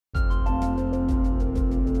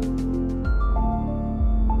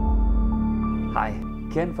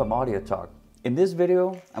Ken from Audio Talk. In this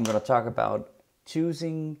video, I'm going to talk about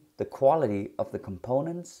choosing the quality of the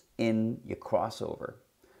components in your crossover.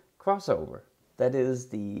 Crossover, that is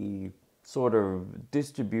the sort of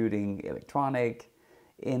distributing electronic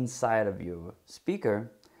inside of your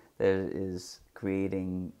speaker that is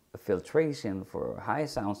creating a filtration for high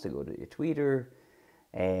sounds to go to your tweeter,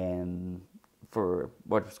 and for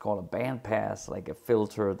what's called a bandpass, like a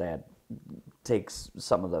filter that takes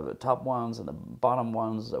some of the top ones and the bottom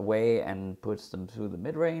ones away and puts them through the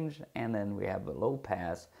mid-range. And then we have the low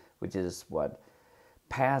pass, which is what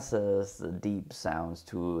passes the deep sounds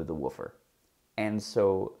to the woofer. And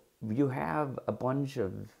so you have a bunch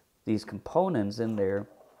of these components in there: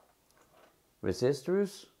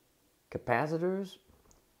 resistors, capacitors,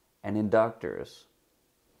 and inductors,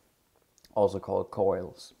 also called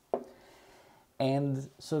coils. And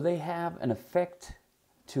so they have an effect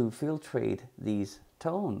to filtrate these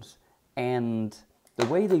tones. And the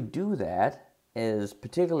way they do that is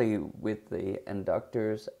particularly with the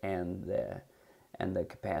inductors and the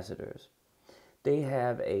capacitors. They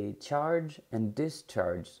have a charge and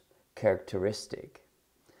discharge characteristic.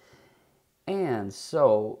 And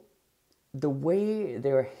so the way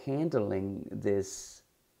they're handling this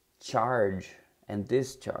charge and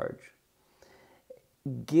discharge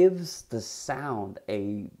gives the sound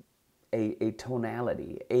a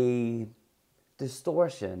tonality, a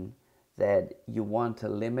distortion that you want to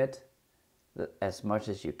limit as much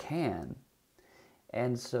as you can.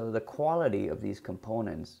 And so the quality of these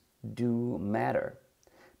components do matter,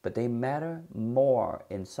 but they matter more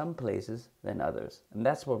in some places than others. And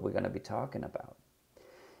that's what we're going to be talking about.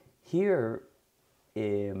 Here,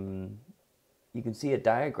 you can see a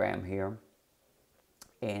diagram here,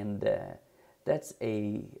 and that's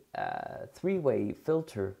a three-way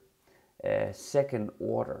filter, second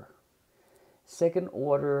order. Second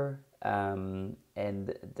order,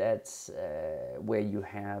 and that's where you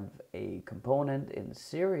have a component in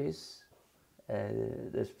series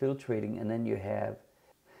that's filtrating, and then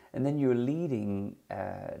you're leading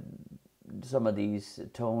some of these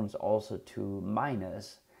tones also to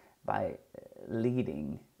minus by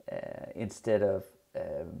leading instead of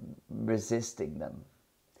resisting them.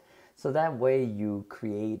 So that way you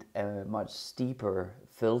create a much steeper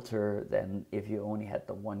filter than if you only had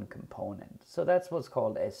the one component. So that's what's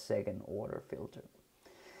called a second order filter.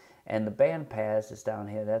 And the band pass is down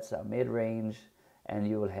here, that's our mid-range, and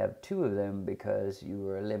you will have two of them because you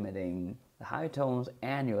are limiting the high tones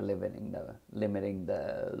and you're limiting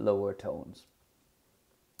the lower tones.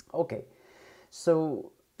 Okay,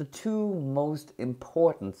 so the two most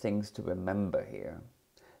important things to remember here,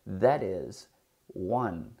 that is,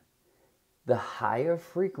 one, the higher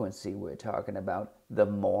frequency we're talking about, the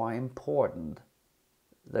more important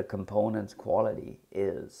the component's quality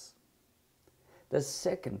is. The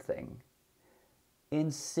second thing, in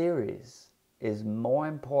series is more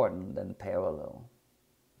important than parallel.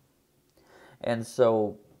 And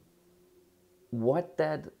so what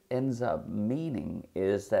that ends up meaning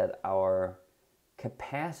is that our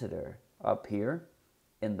capacitor up here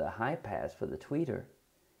in the high pass for the tweeter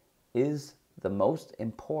is the most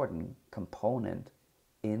important component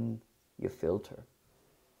in your filter.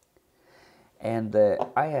 And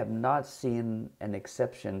I have not seen an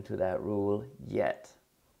exception to that rule yet.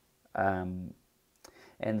 And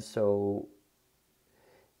so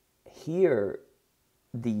here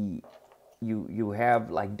you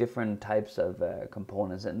have like different types of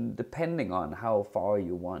components, and depending on how far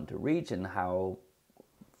you want to reach and how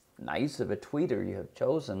nice of a tweeter you have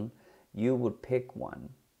chosen, you would pick one.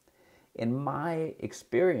 In my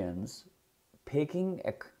experience, picking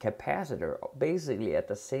a capacitor basically at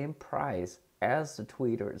the same price as the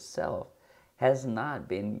tweeter itself has not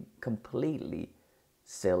been completely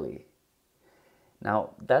silly.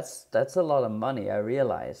 Now, that's a lot of money, I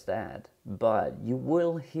realize that, but you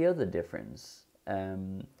will hear the difference.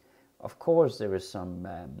 Of course, there is some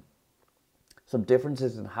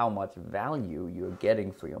differences in how much value you're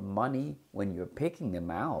getting for your money when you're picking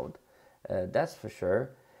them out. That's for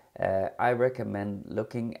sure. I recommend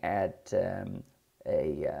looking at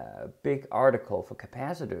a big article for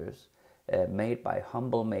capacitors made by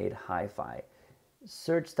Humble Made Hi-Fi.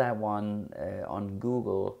 Search that one on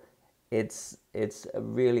Google. It's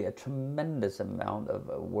really a tremendous amount of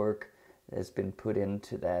work that's been put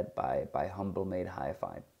into that by Humble Made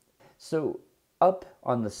Hi-Fi. So up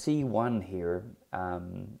on the C1 here,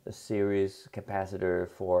 the series capacitor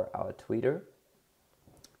for our tweeter,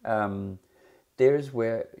 there's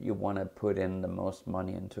where you want to put in the most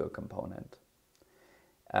money into a component.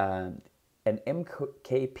 An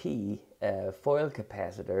MKP foil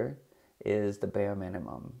capacitor is the bare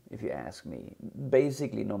minimum, if you ask me.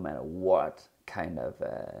 Basically, no matter what kind of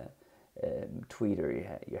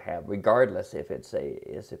tweeter you have, regardless if it's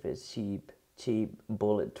cheap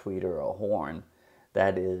bullet tweeter or horn,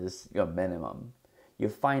 that is your minimum. You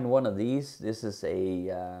find one of these. This is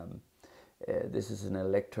an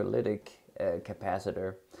electrolytic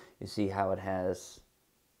capacitor. You see how it has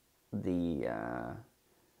the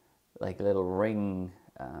like little ring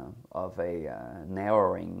of a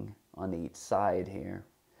narrowing on each side here,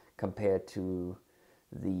 compared to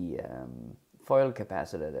the foil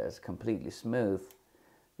capacitor that's completely smooth.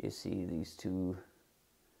 You see these two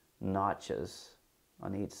notches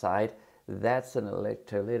on each side. That's an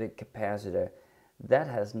electrolytic capacitor that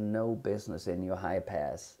has no business in your high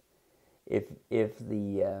pass. If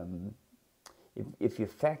your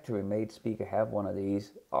factory made speaker have one of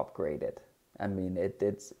these, upgrade it. I mean,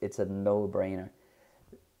 it's a no-brainer.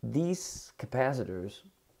 These capacitors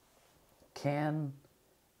can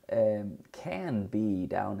be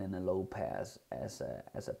down in a low pass as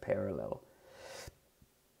a parallel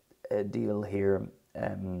deal here,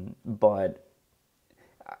 but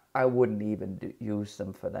I wouldn't even use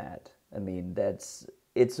them for that. I mean,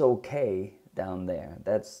 it's okay down there.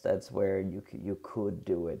 That's where you could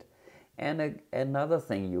do it. And another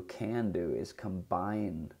thing you can do is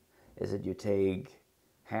combine. Is that you take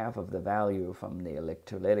half of the value from the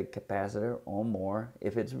electrolytic capacitor or more.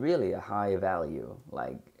 If it's really a high value,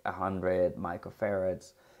 like 100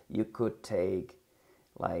 microfarads, you could take,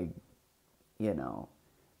 like,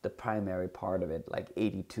 the primary part of it, like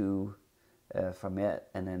 82 from it,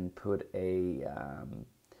 and then put a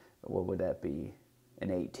what would that be,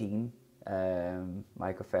 an 18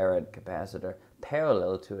 microfarad capacitor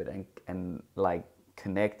parallel to it, and like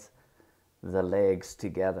connect the legs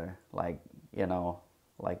together, like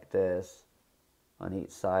this on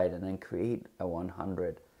each side, and then create a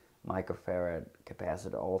 100 microfarad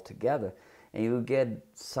capacitor all together, and you get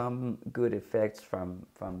some good effects from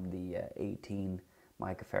the 18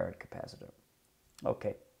 microfarad capacitor.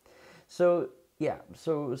 Okay, so yeah,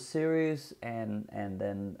 so series and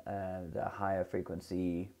then the higher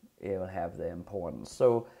frequency, it will have the importance.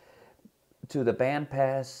 So to the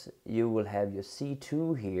bandpass, you will have your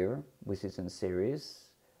C2 here, which is in series,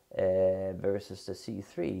 versus the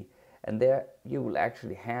C3, and there you will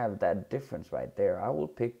actually have that difference right there. I will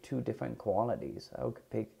pick two different qualities. I will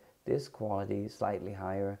pick this quality slightly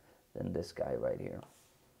higher than this guy right here.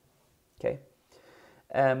 Okay.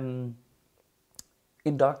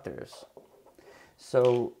 Inductors.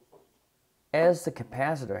 So as the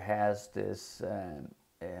capacitor has this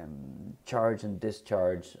charge and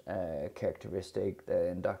discharge characteristic, the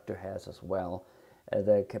inductor has as well.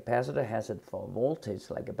 The capacitor has it for voltage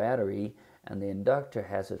like a battery, and the inductor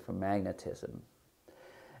has it for magnetism.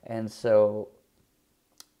 And so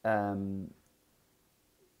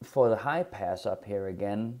for the high pass up here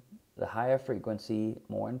again, the higher frequency,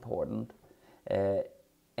 more important,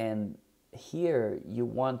 and here you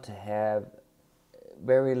want to have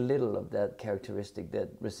very little of that characteristic, that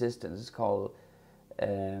resistance. Is called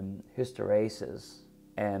hysteresis,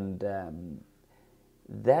 and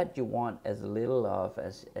that you want as little of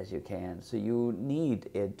as you can. So you need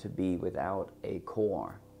it to be without a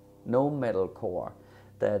core, no metal core.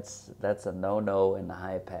 That's a no-no in the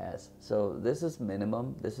high pass. So this is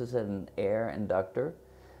minimum. This is an air inductor,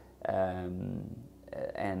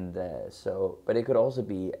 but it could also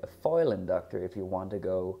be a foil inductor if you want to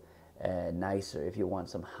go nicer, if you want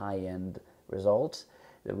some high-end results.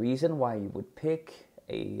 The reason why you would pick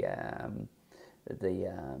the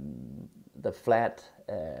flat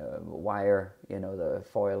wire, the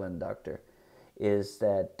foil inductor, is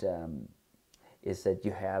that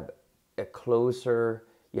you have a closer,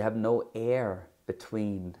 you have no air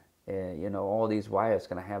between. All these wires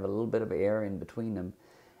going to have a little bit of air in between them,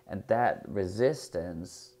 and that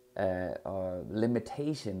resistance or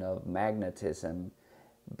limitation of magnetism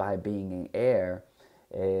by being in air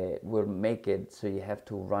will make it so you have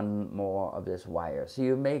to run more of this wire. So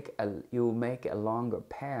you make a longer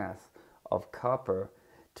path of copper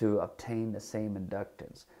to obtain the same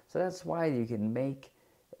inductance. So that's why you can make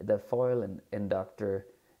the foil inductor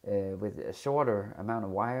with a shorter amount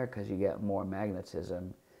of wire, because you get more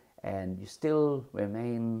magnetism, and you still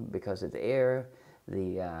remain, because it's air,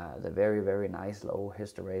 the very, very nice low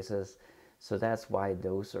hysteresis. So that's why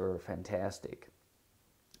those are fantastic.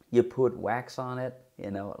 You put wax on it,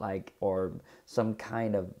 or some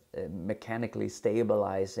kind of mechanically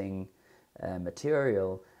stabilizing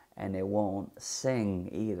material, and it won't sing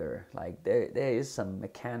either. Like there is some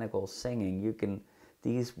mechanical singing.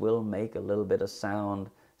 These will make a little bit of sound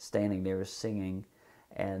standing there singing,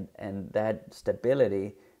 and that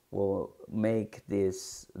stability will make the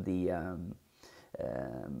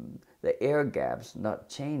air gaps not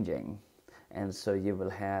changing, and so you will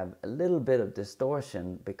have a little bit of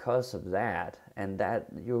distortion because of that, and that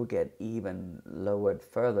you'll get even lowered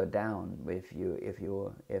further down if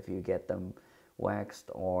you get them waxed,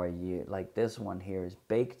 or you, like this one here is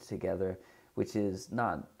baked together, which is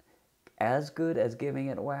not as good as giving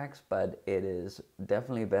it wax, but it is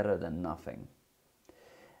definitely better than nothing.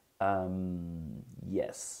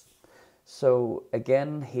 Yes. So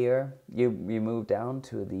again, here you move down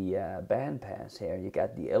to the bandpass. Here you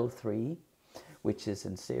got the L3, which is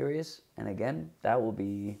in series, and again that will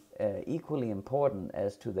be equally important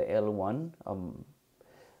as to the L1,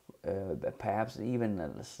 perhaps even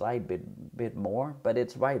a slight bit more, but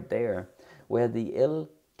it's right there. Where the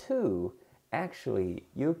L2, actually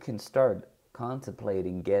you can start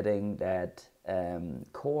contemplating getting that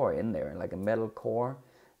core in there, like a metal core,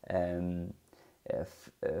 a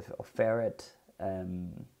ferret,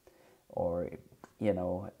 or you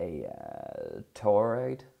know, a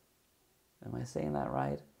toroid. Am I saying that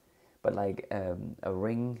right? But like a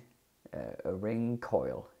ring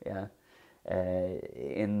coil, yeah,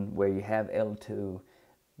 in where you have L2.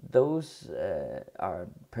 Those are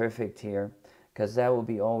perfect here, because that will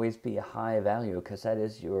always be a high value, because that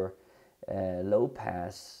is your low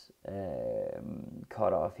pass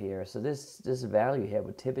cutoff here. So this value here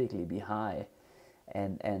would typically be high,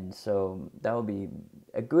 and so that would be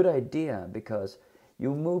a good idea, because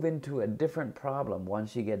you move into a different problem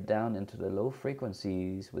once you get down into the low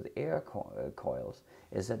frequencies with air coils,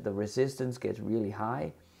 is that the resistance gets really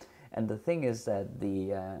high. And the thing is that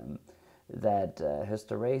the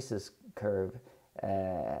hysteresis curve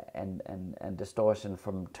and distortion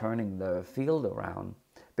from turning the field around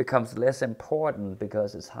becomes less important,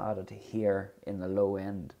 because it's harder to hear in the low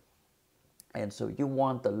end. And so you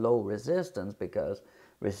want the low resistance, because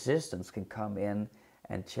resistance can come in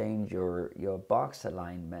and change your box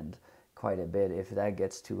alignment quite a bit. If that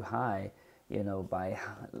gets too high, you know, by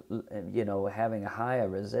having a higher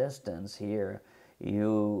resistance here,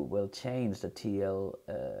 you will change the TL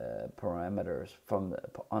parameters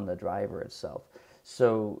on the driver itself.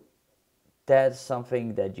 So that's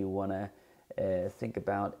something that you want to think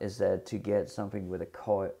about, is that to get something with a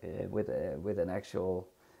core, with an actual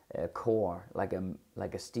core, like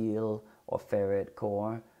a steel or ferret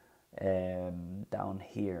core, down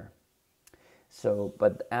here. So,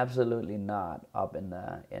 but absolutely not up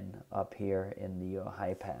up here in the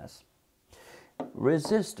high pass.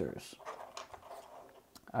 Resistors.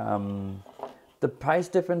 The price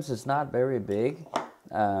difference is not very big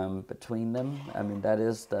between them. I mean, that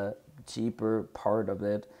is the cheaper part of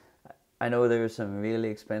it. I know there's some really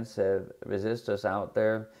expensive resistors out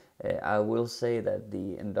there. I will say that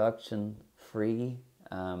the induction free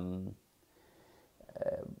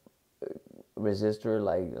resistor,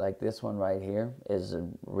 like this one right here, is a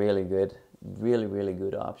really good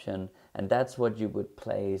option, and that's what you would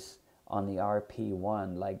place on the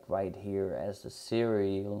RP1, like right here, as the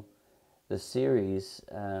series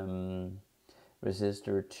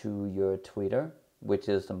resistor to your tweeter, which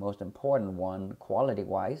is the most important one quality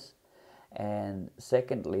wise. And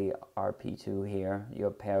secondly, RP2 here,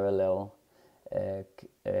 your parallel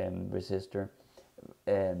resistor,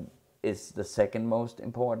 is the second most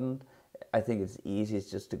important. I think it's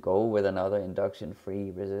easiest just to go with another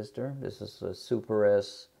induction-free resistor. This is a Super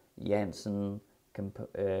S Janssen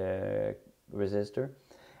resistor,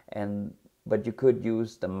 but you could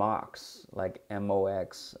use the MOX, like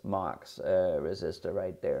MOX resistor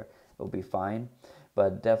right there. It will be fine,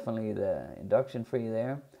 but definitely the induction-free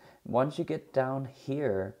there. Once you get down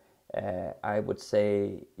here, I would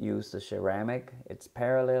say use the ceramic. It's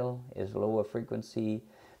parallel, it's lower frequency.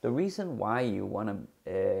 The reason why you want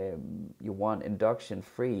induction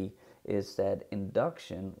free is that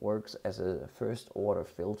induction works as a first order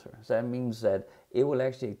filter. So that means that it will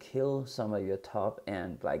actually kill some of your top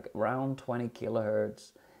end, like around 20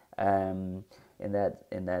 kilohertz, in that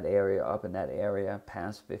area, up in that area,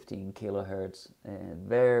 past 15 kilohertz, and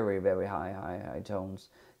very, very high tones,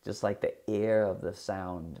 just like the air of the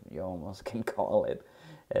sound, you almost can call it,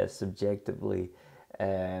 subjectively.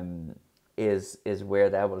 Is where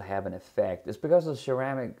that will have an effect. It's because the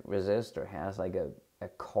ceramic resistor has like a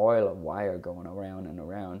coil of wire going around and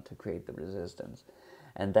around to create the resistance,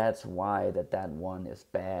 and that's why that one is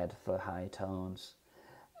bad for high tones.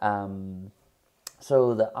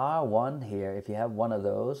 So the R1 here, if you have one of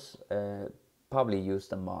those, probably use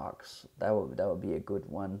the MOX. That would be a good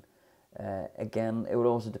one. Again, it would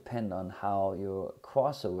also depend on how your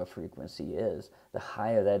crossover frequency is. The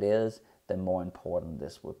higher that is, the more important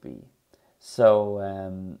this would be. So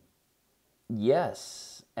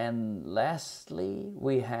yes, And lastly,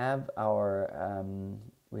 we have our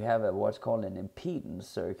what's called an impedance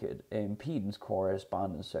circuit, impedance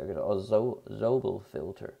correspondence circuit, or Zobel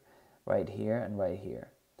filter, right here and right here.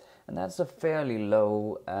 And that's a fairly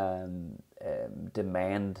low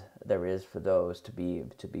demand there is for those to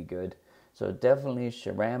be good. So definitely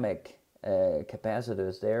ceramic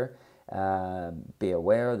capacitors there. Be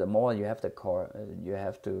aware, the more you have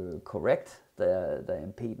to correct the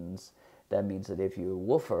impedance. That means that if your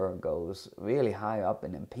woofer goes really high up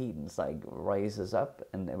in impedance, like raises up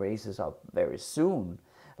very soon,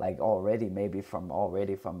 like maybe from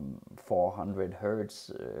 400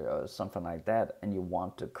 hertz or something like that, and you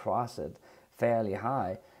want to cross it fairly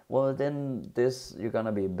high, well then you're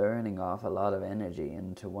gonna be burning off a lot of energy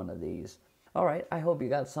into one of these. All right, I hope you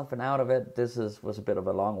got something out of it. This was a bit of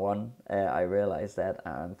a long one. I realized that.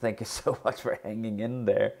 Thank you so much for hanging in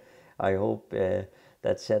there. I hope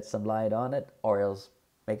that sheds some light on it, or else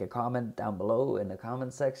make a comment down below in the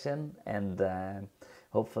comment section, and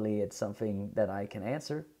hopefully it's something that I can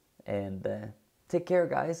answer. And take care,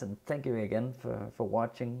 guys, and thank you again for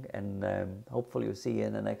watching, and hopefully we'll see you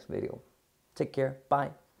in the next video. Take care. Bye.